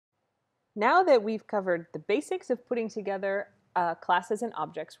Now that we've covered the basics of putting together classes and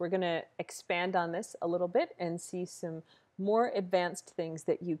objects, we're going to expand on this a little bit and see some more advanced things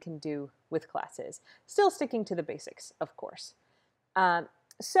that you can do with classes. Still sticking to the basics, of course.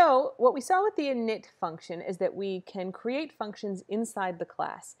 So what we saw with the init function is that we can create functions inside the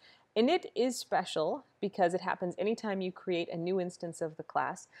class. Init is special because it happens anytime you create a new instance of the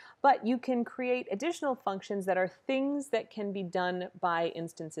class, but you can create additional functions that are things that can be done by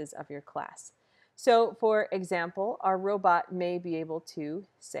instances of your class. So for example, our robot may be able to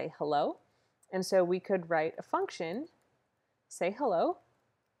say hello, and so we could write a function, say hello,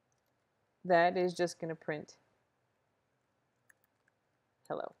 that is just going to print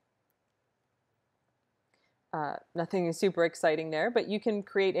hello. Nothing is super exciting there, but you can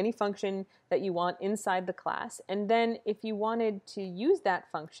create any function that you want inside the class. And then if you wanted to use that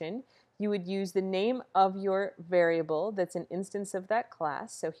function, you would use the name of your variable that's an instance of that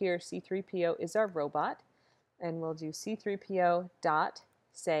class. So here C3PO is our robot, and we'll do C3PO dot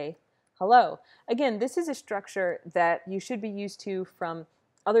say hello. Again, this is a structure that you should be used to from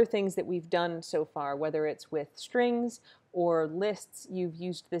other things that we've done so far, whether it's with strings or lists. You've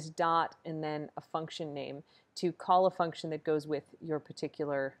used this dot and then a function name to call a function that goes with your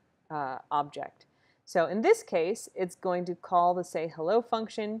particular object. So in this case, it's going to call the say hello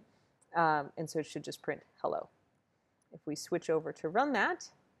function, and so it should just print hello. If we switch over to run that,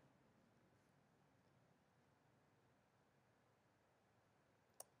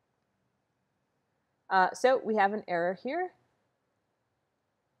 so we have an error here.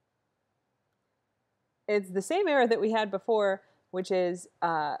 It's the same error that we had before, which is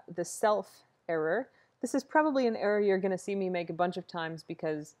the self error. This is probably an error you're going to see me make a bunch of times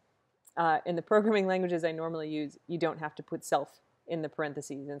because in the programming languages I normally use, you don't have to put self in the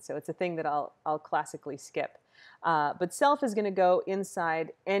parentheses, and so it's a thing that I'll classically skip. But self is going to go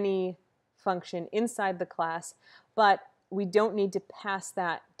inside any function inside the class, but we don't need to pass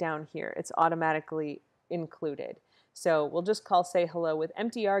that down here. It's automatically included. So we'll just call say hello with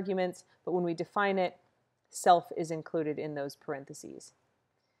empty arguments, but when we define it, self is included in those parentheses.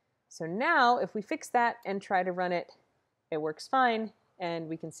 So now if we fix that and try to run it, it works fine, and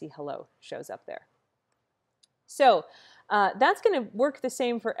we can see hello shows up there. So that's going to work the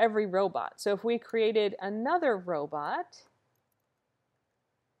same for every robot. So if we created another robot,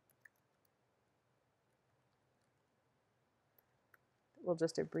 we'll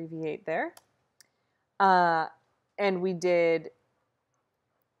just abbreviate there, and we did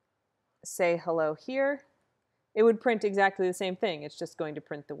say hello here, it would print exactly the same thing. It's just going to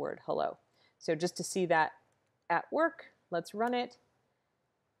print the word hello. So just to see that at work, let's run it.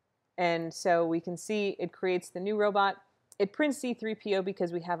 And so we can see it creates the new robot. It prints C3PO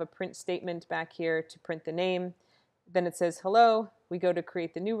because we have a print statement back here to print the name. Then it says hello. We go to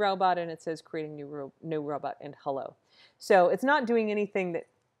create the new robot, and it says creating new robot and hello. So it's not doing anything that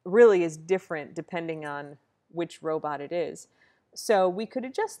really is different depending on which robot it is. So we could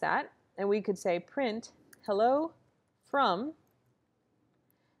adjust that, and we could say print hello from,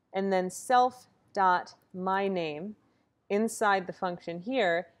 and then self.myname inside the function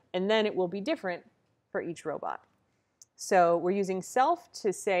here, and then it will be different for each robot. So we're using self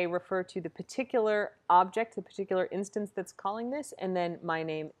to say refer to the particular object, the particular instance that's calling this, and then my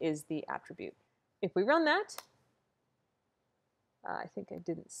name is the attribute. If we run that, I think I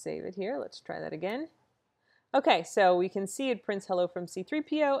didn't save it here. Let's try that again. Okay, so we can see it prints hello from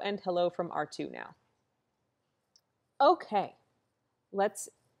C3PO and hello from R2 now. Okay, let's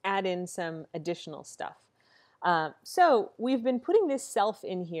add in some additional stuff. So we've been putting this self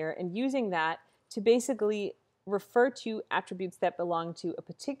in here and using that to basically refer to attributes that belong to a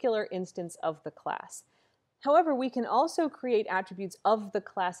particular instance of the class. However, we can also create attributes of the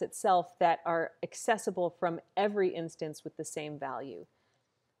class itself that are accessible from every instance with the same value.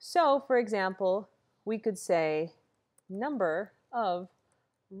 So, for example, we could say number of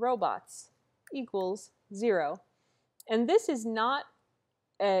robots equals 0. And this is not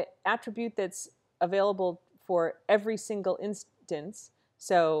an attribute that's available for every single instance.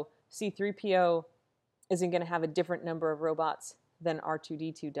 So C3PO isn't going to have a different number of robots than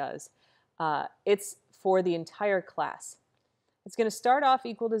R2D2 does. It's for the entire class. It's going to start off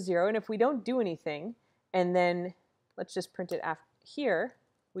equal to 0, and if we don't do anything, and then let's just print it here,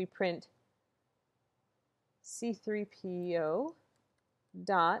 we print C3PO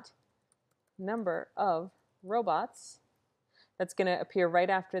dot number of robots. That's going to appear right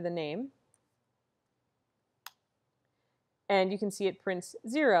after the name. And you can see it prints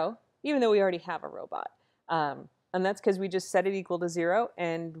 0, even though we already have a robot. And that's because we just set it equal to 0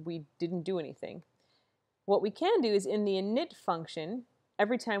 and we didn't do anything. What we can do is in the init function,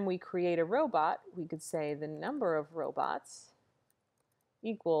 every time we create a robot, we could say the number of robots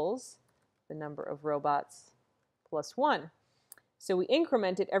equals the number of robots plus 1. So we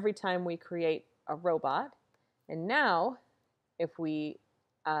increment it every time we create a robot. And now, if we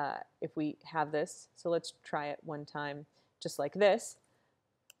have this, so let's try it one time just like this.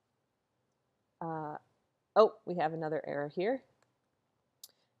 Oh, we have another error here.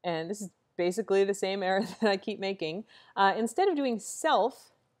 And this is basically the same error that I keep making. Instead of doing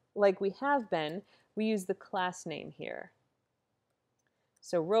self, like we have been, we use the class name here.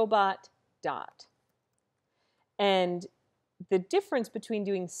 So robot dot. And the difference between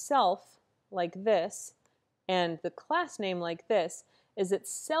doing self like this and the class name like this is that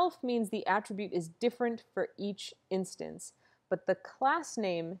self means the attribute is different for each instance, but the class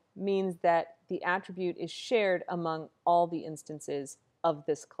name means that the attribute is shared among all the instances of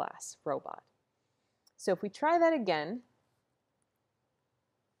this class robot. So if we try that again,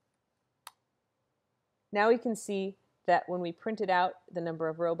 now we can see that when we printed out the number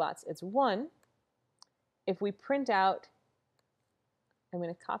of robots, it's 1. If we print out, I'm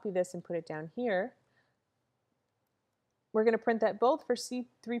going to copy this and put it down here, we're going to print that both for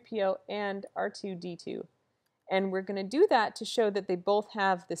C3PO and R2-D2. And we're going to do that to show that they both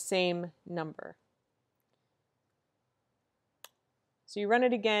have the same number. So you run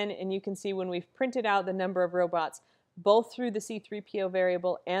it again, and you can see when we've printed out the number of robots, both through the C3PO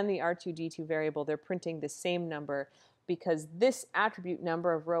variable and the R2-D2 variable, they're printing the same number because this attribute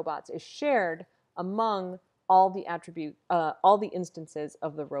number of robots is shared among all the instances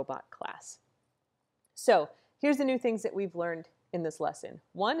of the robot class. So here's the new things that we've learned in this lesson.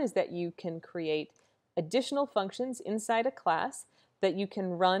 One is that you can create additional functions inside a class that you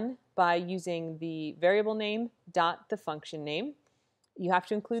can run by using the variable name dot the function name. You have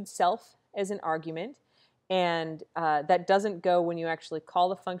to include self as an argument, and that doesn't go when you actually call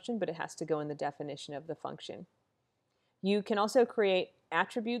the function, but it has to go in the definition of the function. You can also create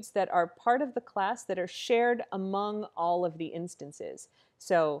attributes that are part of the class that are shared among all of the instances.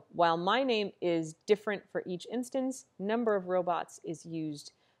 So while my name is different for each instance, number of robots is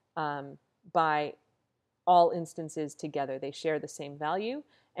used by all instances together. They share the same value.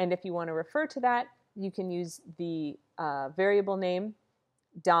 And if you want to refer to that, you can use the variable name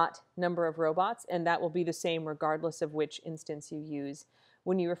dot number of robots, and that will be the same regardless of which instance you use.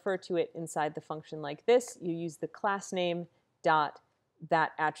 When you refer to it inside the function like this, you use the class name dot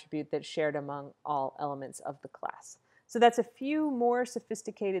that attribute that's shared among all elements of the class. So that's a few more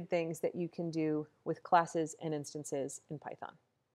sophisticated things that you can do with classes and instances in Python.